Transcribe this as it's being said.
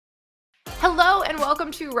Hello and welcome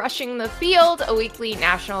to Rushing the Field, a weekly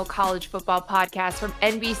national college football podcast from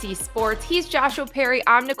NBC Sports. He's Joshua Perry.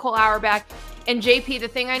 I'm Nicole Auerbach. And JP, the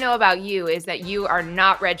thing I know about you is that you are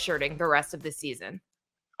not redshirting the rest of the season.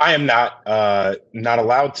 I am not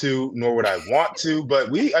allowed to, nor would I want to. But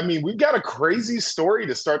we've got a crazy story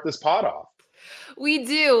to start this pod off. We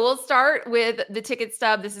do. We'll start with the ticket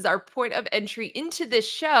stub. This is our point of entry into this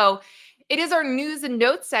show. It is our news and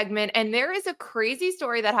notes segment, and there is a crazy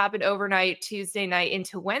story that happened overnight, Tuesday night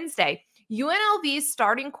into Wednesday. UNLV's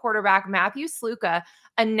starting quarterback, Matthew Sluka,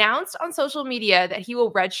 announced on social media that he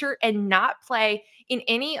will redshirt and not play in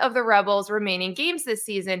any of the Rebels' remaining games this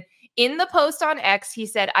season. In the post on X, he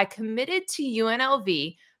said, "I committed to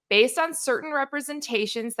UNLV based on certain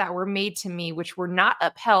representations that were made to me, which were not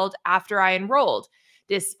upheld after I enrolled.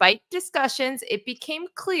 Despite discussions, it became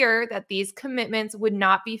clear that these commitments would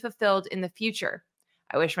not be fulfilled in the future.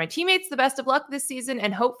 I wish my teammates the best of luck this season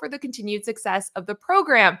and hope for the continued success of the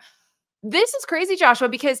program." This is crazy, Joshua,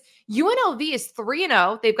 because UNLV is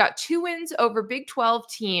 3-0. They've got 2 wins over Big 12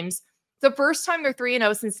 teams. The first time they're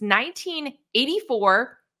 3-0 since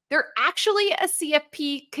 1984. They're actually a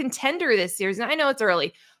CFP contender this season. I know it's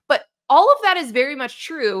early, but all of that is very much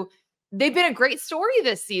true. They've been a great story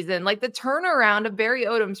this season, like the turnaround of Barry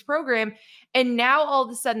Odom's program. And now all of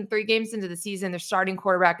a sudden, 3 games into the season, their starting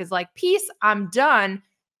quarterback is like, "Peace, I'm done,"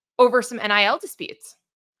 over some NIL disputes.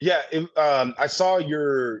 Yeah, I saw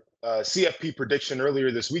your CFP prediction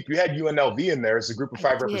earlier this week. You had UNLV in there as a group of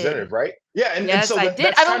 5 representative, right? Yeah, and so I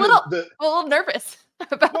did. I'm a little nervous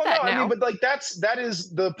about that now. But like that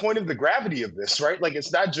is the point of the gravity of this, right? Like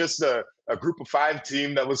it's not just a group of 5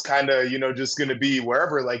 team that was kind of, just going to be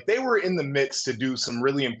wherever. Like they were in the mix to do some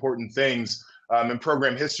really important things in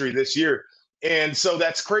program history this year. And so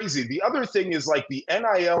that's crazy. The other thing is like the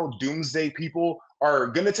NIL doomsday people are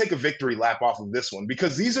going to take a victory lap off of this one,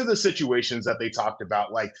 because these are the situations that they talked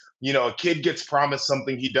about. Like, a kid gets promised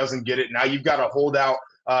something, he doesn't get it. Now you've got to hold out.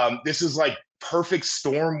 This is like perfect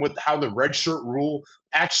storm with how the redshirt rule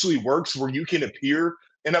actually works, where you can appear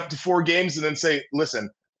in up to 4 games and then say, "Listen,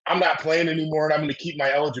 I'm not playing anymore and I'm going to keep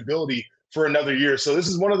my eligibility for another year." So this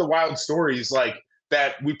is one of the wild stories like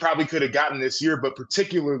that we probably could have gotten this year, but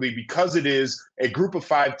particularly because it is a group of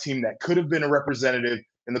 5 team that could have been a representative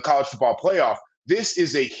in the college football playoff, this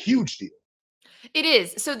is a huge deal. It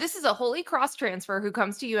is. So this is a Holy Cross transfer who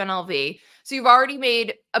comes to UNLV. So you've already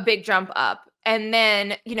made a big jump up. And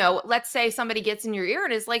then, let's say somebody gets in your ear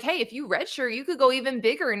and is like, "Hey, if you redshirt, you could go even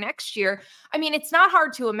bigger next year." I mean, it's not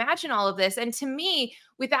hard to imagine all of this. And to me,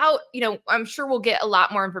 without, I'm sure we'll get a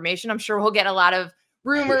lot more information. I'm sure we'll get a lot of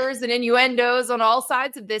rumors and innuendos on all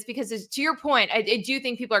sides of this, because to your point, I do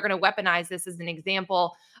think people are going to weaponize this as an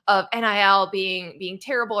example of NIL being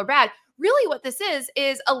terrible or bad. Really what this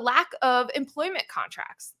is a lack of employment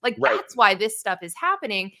contracts. Like Right. That's why this stuff is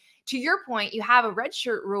happening. To your point, you have a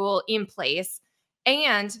redshirt rule in place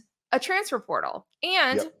and a transfer portal.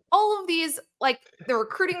 And all of these, like the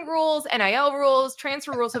recruiting rules, NIL rules,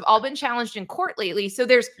 transfer rules have all been challenged in court lately. So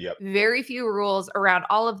there's very few rules around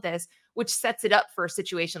all of this, which sets it up for a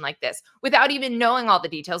situation like this without even knowing all the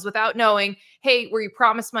details, without knowing, hey, were you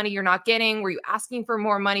promised money you're not getting? Were you asking for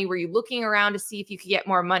more money? Were you looking around to see if you could get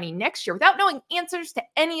more money next year? Without knowing answers to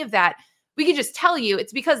any of that, we could just tell you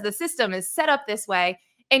it's because the system is set up this way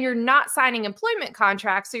and you're not signing employment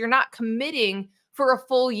contracts. So you're not committing for a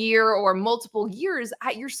full year or multiple years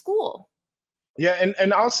at your school. Yeah,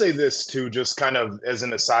 and I'll say this too, just kind of as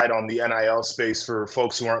an aside on the NIL space for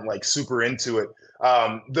folks who aren't like super into it.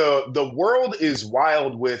 The world is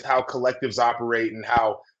wild with how collectives operate and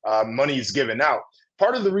how money is given out.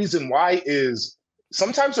 Part of the reason why is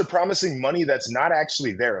sometimes they're promising money that's not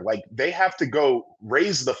actually there. Like they have to go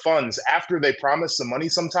raise the funds after they promise the money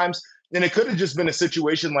sometimes. And it could have just been a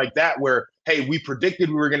situation like that where, hey, we predicted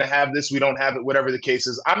we were going to have this, we don't have it, whatever the case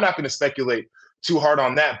is. I'm not going to speculate too hard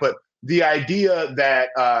on that, but the idea that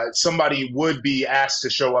somebody would be asked to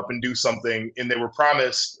show up and do something and they were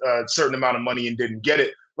promised a certain amount of money and didn't get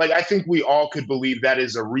it, like I think we all could believe that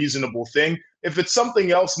is a reasonable thing. If it's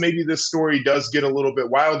something else, maybe this story does get a little bit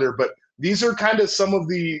wilder, but these are kind of some of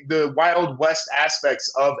the Wild West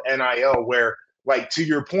aspects of NIL where, like, to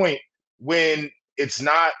your point, when it's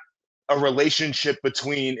not a relationship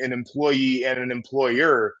between an employee and an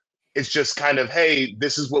employer, it's just kind of, hey,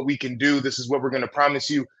 this is what we can do, this is what we're going to promise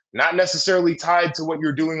you, not necessarily tied to what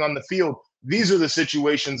you're doing on the field. These are the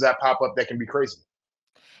situations that pop up that can be crazy.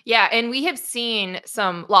 Yeah, and we have seen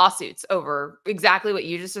some lawsuits over exactly what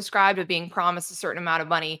you just described, of being promised a certain amount of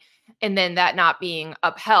money and then that not being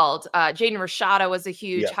upheld. Jaden Rashada was a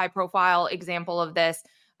huge high-profile example of this.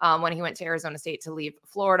 when he went to Arizona State to leave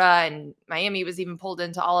Florida, and Miami was even pulled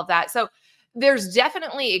into all of that. So there's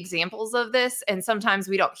definitely examples of this, and sometimes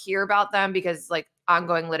we don't hear about them because like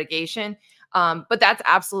ongoing litigation. But that's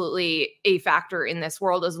absolutely a factor in this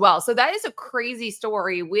world as well. So that is a crazy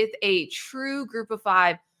story with a true group of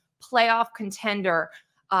 5 playoff contender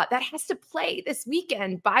that has to play this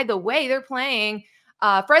weekend. By the way, they're playing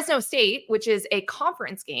Fresno State, which is a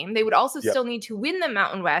conference game. They would also still need to win the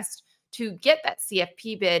Mountain West to get that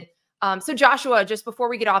CFP bid. So Joshua, just before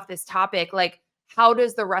we get off this topic, like, how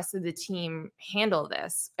does the rest of the team handle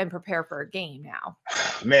this and prepare for a game now?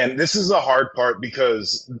 Man, this is a hard part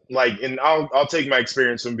because, like, and I'll take my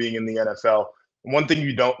experience from being in the NFL. One thing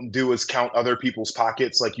you don't do is count other people's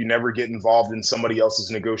pockets. Like, you never get involved in somebody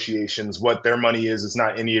else's negotiations. What their money is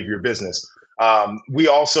not any of your business. We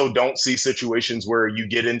also don't see situations where you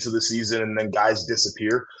get into the season and then guys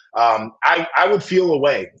disappear. I would feel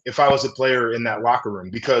away if I was a player in that locker room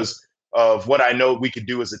because of what I know we could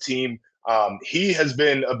do as a team. He has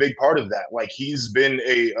been a big part of that. Like, he's been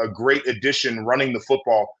a great addition running the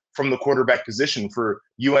football from the quarterback position for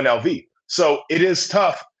UNLV. So it is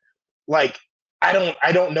tough. Like, I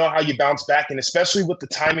don't know how you bounce back, and especially with the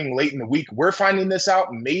timing late in the week. We're finding this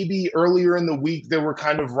out maybe earlier in the week. There were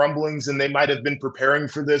kind of rumblings, and they might have been preparing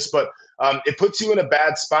for this, but it puts you in a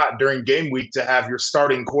bad spot during game week to have your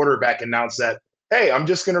starting quarterback announce that, hey, I'm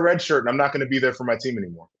just going to redshirt and I'm not going to be there for my team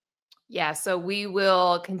anymore. Yeah, so we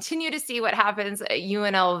will continue to see what happens at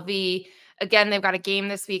UNLV. Again, they've got a game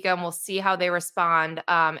this weekend. We'll see how they respond,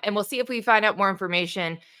 and we'll see if we find out more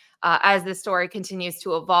information as this story continues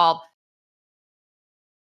to evolve.